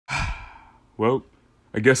Well,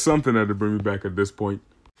 I guess something had to bring me back at this point.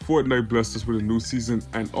 Fortnite blessed us with a new season,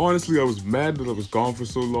 and honestly I was mad that I was gone for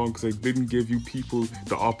so long because I didn't give you people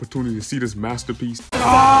the opportunity to see this masterpiece.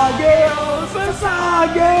 Now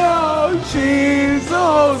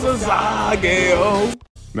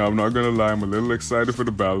I'm not gonna lie, I'm a little excited for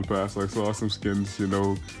the battle pass. I saw some skins, you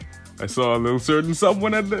know. I saw a little certain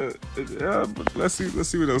someone at the but let's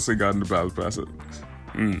see what else they got in the battle pass.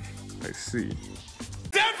 I see.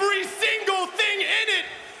 Every single thing in it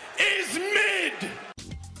is mid!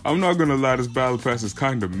 I'm not gonna lie, this battle pass is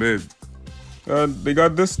kinda mid. And they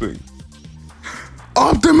got this thing.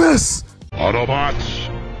 Optimus! Autobots,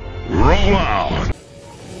 roll out!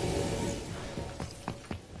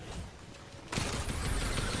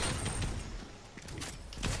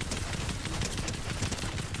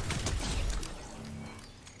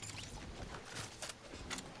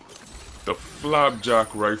 The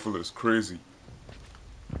flapjack rifle is crazy.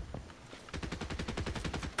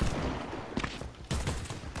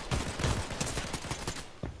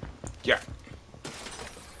 Yeah.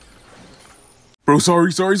 Bro,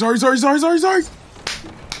 sorry.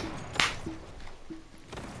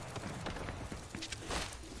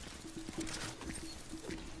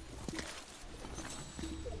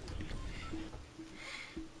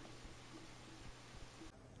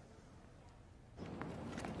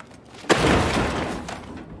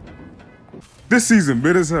 This season,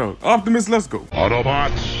 mid as hell. Optimus, let's go.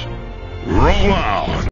 Autobots, roll out!